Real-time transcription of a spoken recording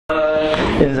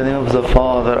In the name of the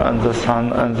Father, and the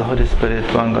Son, and the Holy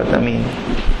Spirit, one God. Amen.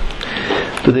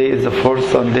 Today is the fourth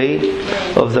Sunday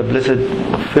of the blessed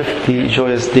 50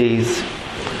 joyous days.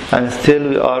 And still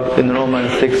we are in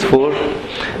Romans 6:4,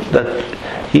 that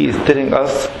he is telling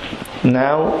us,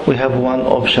 now we have one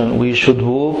option. We should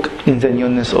walk in the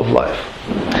newness of life.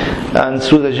 And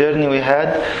through the journey we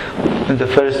had in the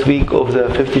first week of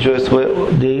the 50 joyous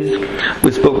days,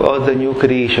 we spoke about the new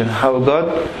creation, how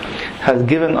God has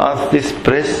given us this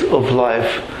breath of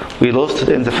life. We lost it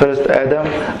in the first Adam,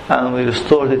 and we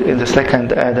restored it in the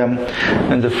second Adam,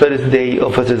 in the first day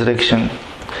of resurrection.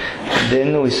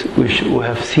 Then we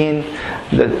have seen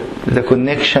that the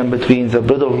connection between the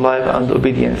bread of life and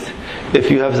obedience.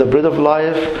 If you have the bread of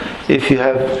life, if you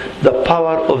have the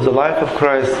power of the life of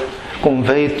Christ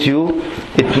conveyed to you,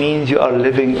 it means you are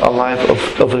living a life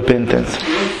of repentance.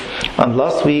 And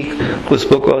last week we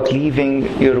spoke about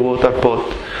leaving your water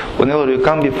pot. Whenever you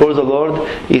come before the Lord,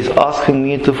 He's asking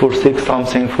me to forsake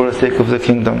something for the sake of the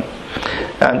kingdom.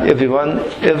 And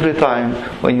every time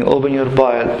when you open your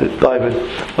Bible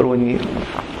or when you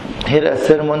hear a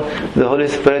sermon, the Holy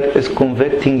Spirit is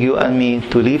convicting you and me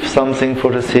to leave something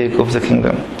for the sake of the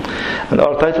kingdom. And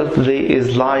our title today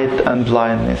is Light and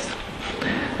Blindness.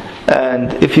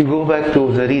 And if you go back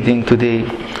to the reading today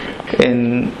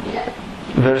in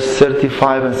verse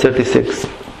 35 and 36,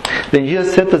 then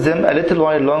Jesus said to them, a little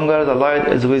while longer the light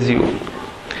is with you.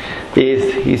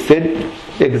 He said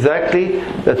exactly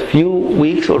that few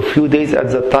weeks or few days at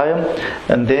the time,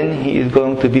 and then He is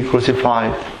going to be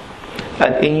crucified.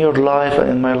 And in your life and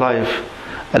in my life,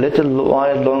 a little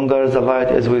while longer the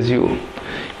light is with you.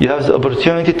 You have the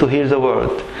opportunity to hear the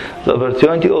word, the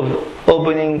opportunity of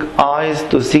opening eyes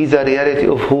to see the reality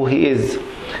of who He is.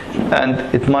 And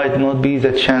it might not be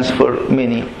the chance for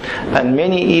many. And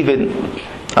many even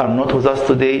are not with us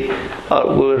today.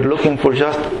 We're looking for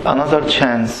just another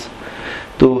chance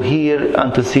to hear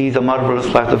and to see the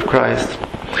marvelous light of Christ.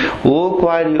 Walk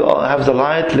while you have the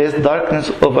light, lest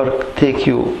darkness overtake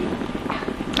you.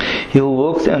 He who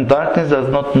walks in darkness does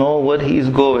not know where he is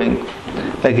going.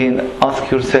 Again, ask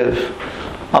yourself,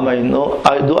 do I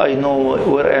know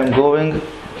where I am going?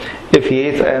 If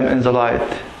yes, I am in the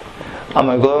light. Am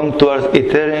I going towards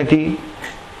eternity?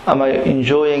 Am I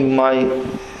enjoying my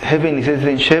heavenly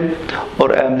citizenship,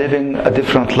 or am I living a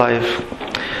different life?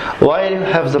 While you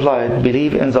have the light,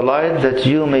 believe in the light, that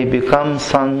you may become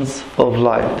sons of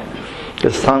light.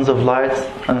 The sons of light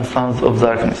and sons of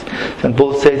darkness. And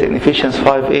Paul says in Ephesians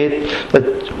 5:8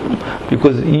 that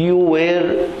because you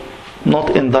were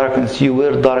not in darkness, you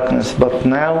were darkness, but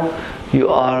now you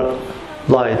are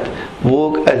light.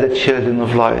 Walk as the children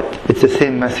of light. It's the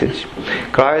same message.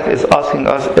 Christ is asking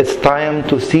us, it's time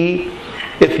to see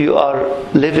if you are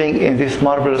living in this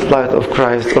marvelous light of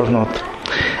Christ or not.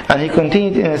 And he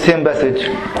continued in the same passage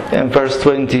in verse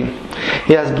 20.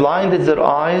 He has blinded their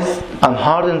eyes and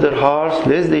hardened their hearts,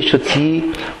 lest they should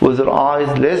see with their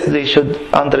eyes, lest they should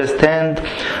understand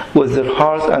with their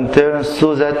hearts and turn,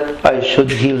 so that I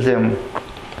should heal them.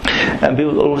 And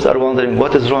people always are wondering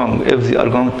what is wrong if they are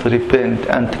going to repent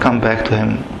and come back to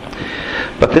Him.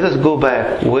 But let us go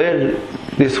back where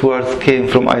these words came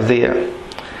from Isaiah.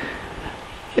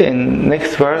 In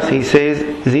next verse he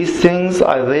says, these things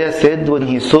Isaiah said when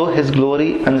he saw His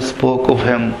glory and spoke of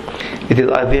Him. It is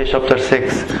Isaiah chapter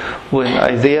 6, when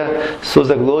Isaiah saw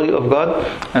the glory of God,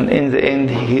 and in the end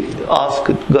he asked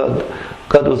God.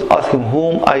 God was asking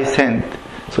whom I sent.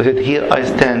 So he said, here I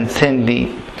stand, send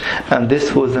me. And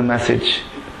this was the message.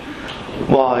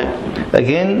 Why?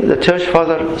 Again, the church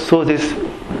father saw this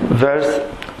verse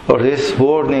or this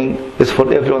warning is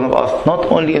for every one of us, not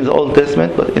only in the Old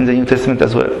Testament but in the New Testament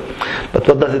as well. But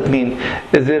what does it mean?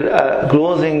 Is there a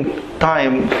closing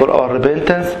time for our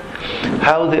repentance?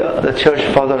 How the church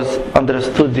fathers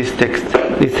understood this text?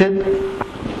 They said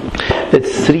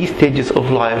it's 3 stages of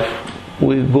life.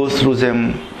 We go through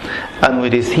them and we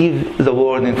receive the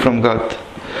warning from God.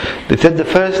 They said the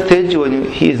first stage, when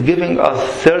He is giving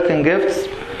us certain gifts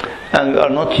and we are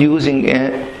not using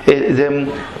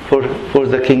them for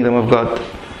the kingdom of God.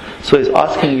 So He's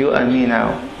asking you and me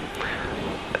now,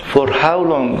 for how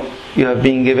long you have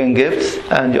been given gifts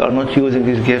and you are not using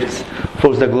these gifts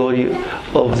for the glory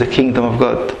of the kingdom of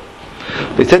God.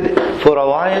 They said for a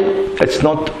while it's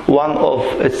not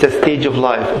it's a stage of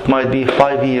life. It might be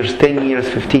 5 years, 10 years,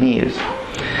 15 years.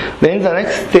 Then the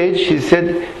next stage, He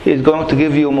said, He's going to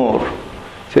give you more.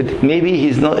 He said maybe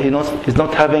he's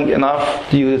not having enough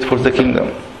to use it for the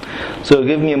kingdom. So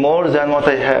give me more than what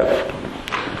I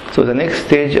have. So the next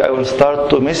stage, I will start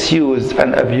to misuse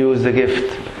and abuse the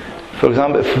gift. For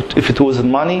example, if it was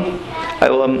money,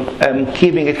 I'm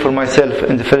keeping it for myself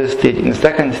in the first stage. In the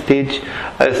second stage,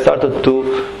 I started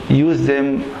to use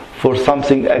them for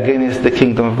something against the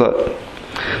kingdom of God.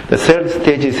 The third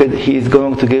stage, he said, he is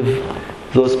going to give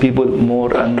those people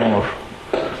more and more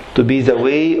to be the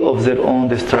way of their own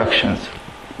destructions.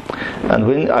 And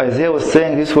when Isaiah was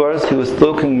saying these words, he was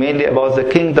talking mainly about the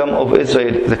kingdom of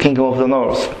Israel, the kingdom of the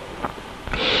north.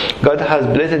 God has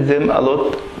blessed them a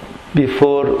lot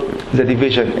before the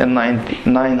division in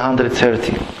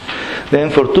 930. Then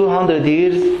for 200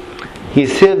 years, He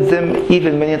saved them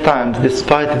even many times,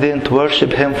 despite they didn't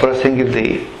worship Him for a single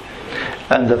day.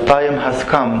 And the time has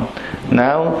come.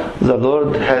 Now the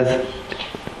Lord has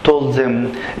told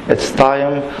them it's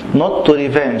time not to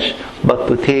revenge, but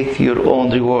to take your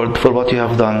own reward for what you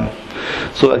have done.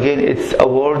 So again, it's a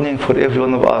warning for every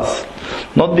one of us.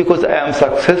 Not because I am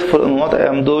successful in what I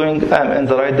am doing, I am in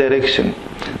the right direction.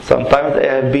 Sometimes I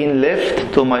have been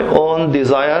left to my own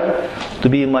desire to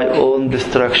be my own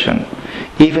destruction.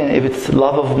 Even if it's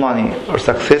love of money or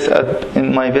success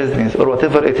in my business or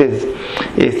whatever it is,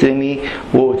 it's telling me,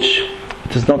 watch.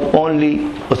 It is not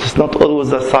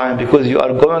always a sign because you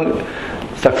are going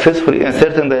successfully in a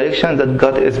certain direction that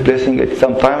God is blessing it.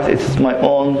 Sometimes it is my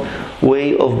own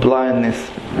way of blindness.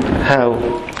 How?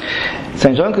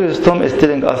 St. John Chrysostom is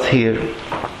telling us here,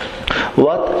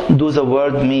 what does the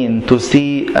word mean, to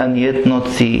see and yet not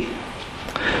see?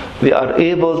 We are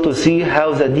able to see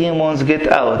how the demons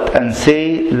get out and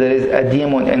say there is a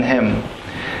demon in him.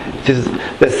 It is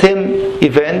the same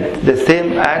event, the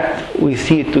same act, we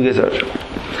see it together.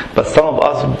 But some of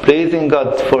us praising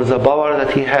God for the power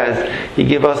that He has. He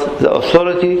gave us the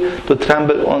authority to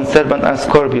trample on serpents and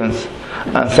scorpions.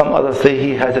 And some others say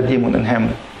He has a demon in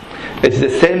Him. It's the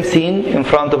same scene in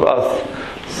front of us.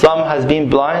 Some has been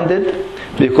blinded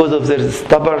because of their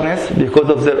stubbornness, because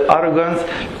of their arrogance,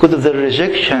 because of their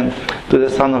rejection to the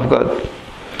Son of God.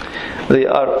 They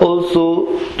are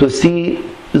also to see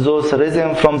those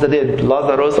risen from the dead,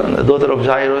 Lazarus and the daughter of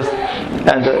Jairus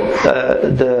and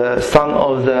the son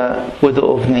of the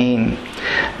widow of Nain,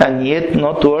 and yet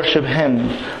not to worship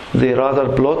Him. They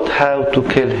rather plot how to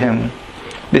kill Him.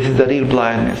 This is the real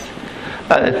blindness.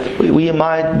 And we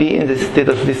might be in the state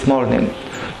of this morning,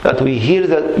 that we hear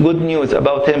the good news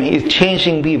about Him. He is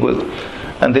changing people,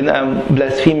 and then I'm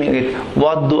blaspheming it.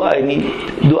 What do I need?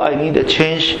 Do I need a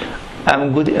change?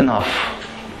 I'm good enough.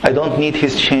 I don't need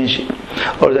His change.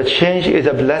 Or the change is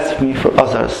a blasphemy for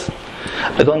others.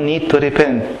 I don't need to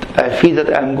repent. I feel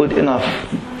that I'm good enough.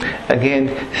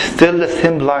 Again, still the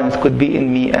same blindness could be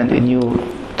in me and in you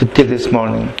till this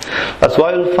morning. That's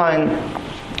why you'll find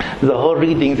the whole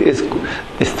reading is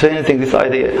strengthening this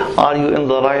idea. Are you in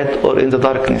the light or in the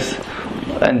darkness?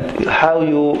 And how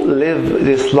you live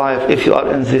this life if you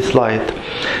are in this light.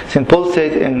 St. Paul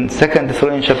said in 2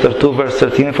 Thessalonians chapter 2 verse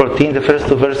 13 and 14, the first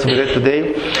two verses we read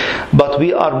today, but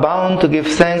we are bound to give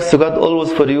thanks to God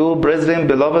always for you, brethren,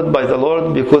 beloved by the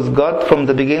Lord, because God from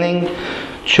the beginning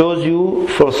chose you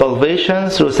for salvation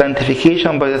through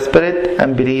sanctification by the Spirit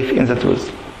and belief in the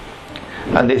truth.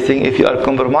 And they think if you are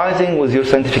compromising with your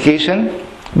sanctification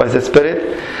by the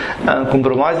Spirit and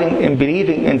compromising in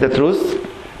believing in the truth,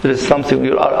 there is something,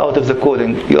 you are out of the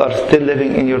calling. You are still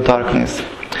living in your darkness.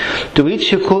 To which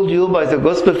He called you by the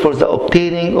gospel for the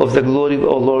obtaining of the glory of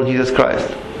our Lord Jesus Christ.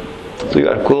 So you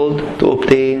are called to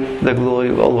obtain the glory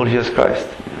of our Lord Jesus Christ.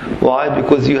 Why?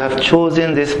 Because you have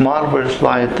chosen this marvelous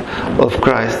light of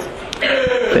Christ.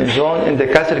 St. John in the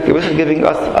Catholic Epistle giving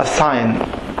us a sign.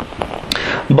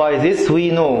 By this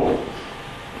we know,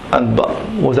 and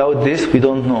without this we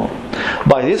don't know.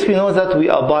 By this we know that we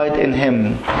abide in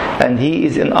Him, and He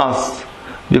is in us,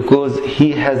 because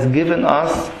He has given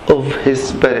us of His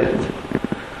Spirit.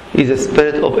 He is a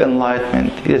spirit of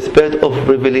enlightenment. He is a spirit of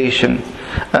revelation.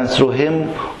 And through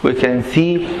Him we can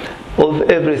see of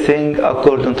everything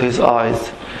according to His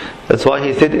eyes. That's why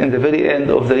He said in the very end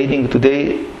of the reading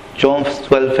today, John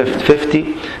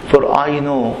 12:50, for I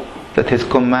know that His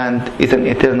command is an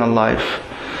eternal life.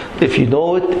 If you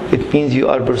know it, it means you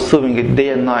are pursuing it day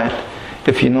and night.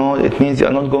 If you know it, it means you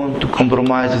are not going to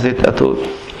compromise with it at all.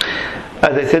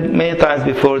 As I said many times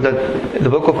before, that the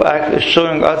book of Acts is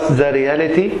showing us the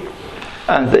reality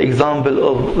and the example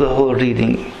of the whole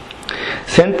reading.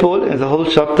 St. Paul in the whole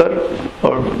chapter,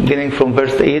 or beginning from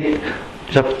verse 8,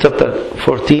 chapter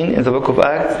 14 in the book of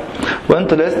Acts, went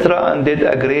to Lystra and did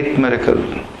a great miracle.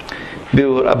 They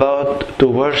were about to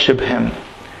worship him.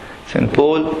 St.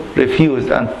 Paul refused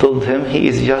and told him he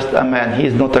is just a man, he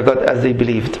is not a God as they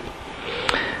believed.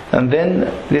 And then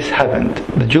this happened.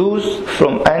 The Jews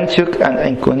from Antioch and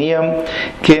Iconium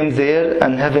came there,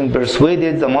 and having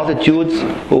persuaded the multitudes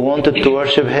who wanted to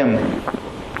worship him,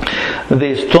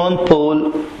 they stoned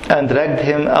Paul and dragged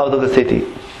him out of the city.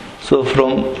 So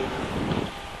from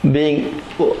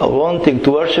wanting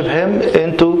to worship him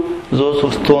into those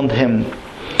who stoned him.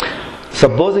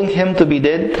 Supposing him to be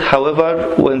dead,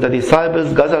 however, when the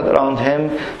disciples gathered around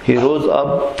him, he rose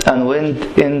up and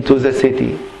went into the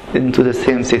city, into the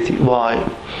same city. Why?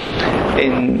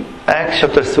 In Acts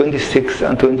chapters 26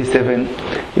 and 27,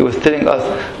 he was telling us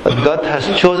that God has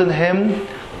chosen him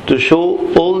to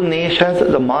show all nations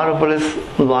the marvelous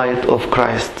light of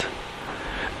Christ.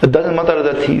 It doesn't matter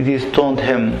that they stoned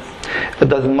him. It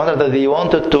doesn't matter that they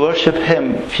wanted to worship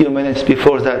him a few minutes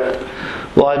before that.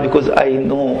 Why? Because I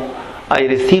know I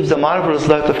received the marvelous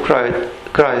light of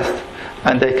Christ,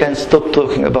 and I can't stop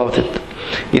talking about it.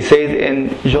 He says in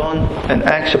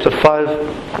Acts chapter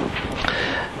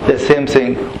 5, the same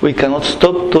thing. We cannot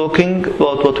stop talking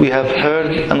about what we have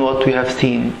heard and what we have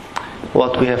seen.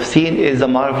 What we have seen is the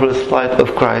marvelous light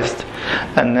of Christ,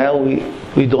 and now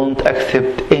we don't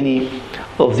accept any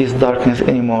of this darkness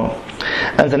anymore.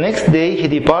 And the next day he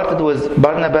departed with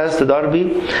Barnabas to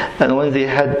Derbe, and when they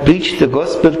had preached the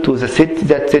gospel to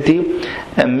that city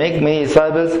and made many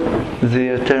disciples, they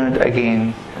returned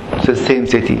again to the same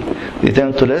city. They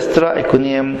returned to Lystra,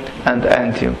 Iconium, and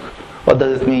Antioch. What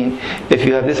does it mean? If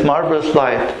you have this marvelous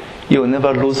light, you will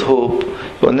never lose hope.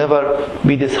 You will never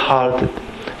be disheartened.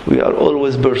 We are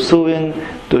always pursuing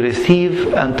to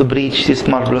receive and to preach this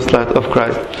marvelous light of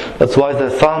Christ. That's why the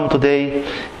psalm today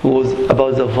was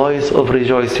about the voice of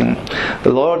rejoicing.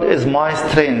 The Lord is my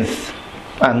strength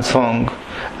and song,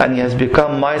 and He has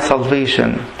become my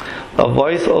salvation. The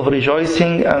voice of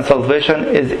rejoicing and salvation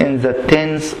is in the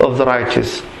tents of the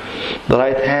righteous. The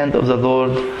right hand of the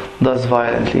Lord does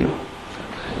violently.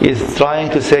 He is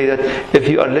trying to say that if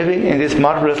you are living in this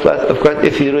marvelous light of Christ,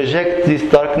 if you reject this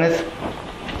darkness,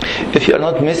 if you are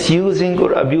not misusing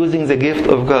or abusing the gift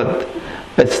of God,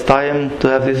 it's time to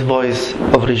have this voice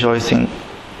of rejoicing.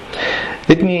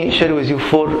 Let me share with you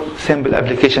 4 simple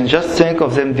applications. Just think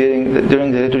of them during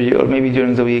the liturgy or maybe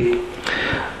during the week.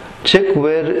 Check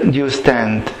where do you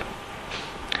stand.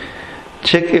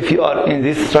 Check if you are in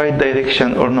this right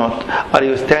direction or not. Are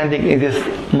you standing in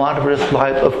this marvelous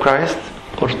light of Christ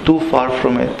or too far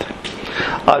from it?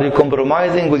 Are you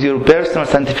compromising with your personal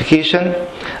sanctification?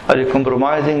 Are you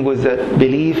compromising with the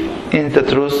belief in the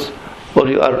truth? Or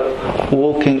you are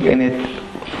walking in it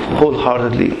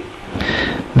wholeheartedly?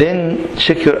 Then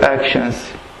check your actions.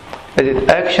 Is it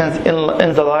actions in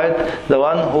the light, the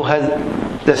one who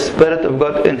has the Spirit of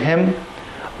God in him?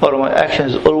 Or my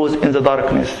actions always in the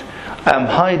darkness? I am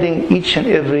hiding each and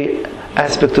every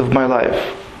aspect of my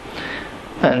life.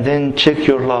 And then check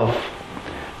your love.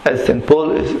 As St.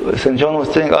 John was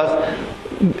telling us,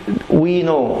 we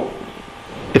know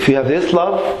if you have this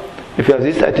love, if you have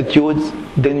these attitudes,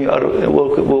 then you are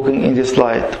walking in this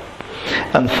light.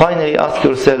 And finally, ask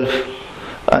yourself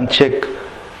and check,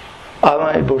 am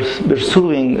I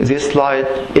pursuing this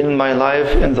light in my life,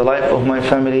 in the life of my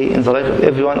family, in the life of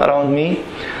everyone around me?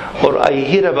 Or I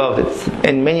hear about it.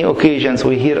 In many occasions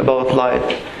we hear about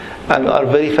light and are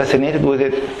very fascinated with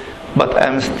it, but I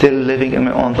am still living in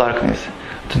my own darkness.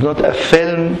 It's not a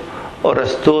film or a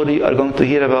story you are going to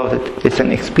hear about it. It's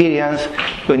an experience.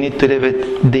 You need to live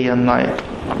it day and night.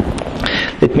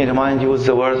 Let me remind you with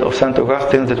the words of St.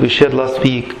 Augustine that we shared last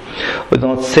week. We do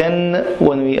not sin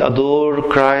when we adore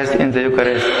Christ in the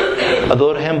Eucharist.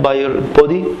 Adore Him by your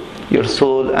body, your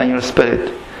soul, and your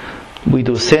spirit. We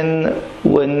do sin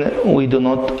when we do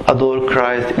not adore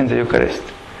Christ in the Eucharist.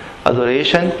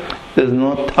 Adoration is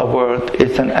not a word,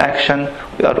 it's an action.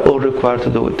 We are all required to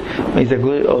do it. May the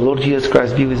glory of Lord Jesus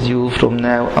Christ be with you from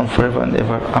now and forever and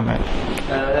ever. Amen.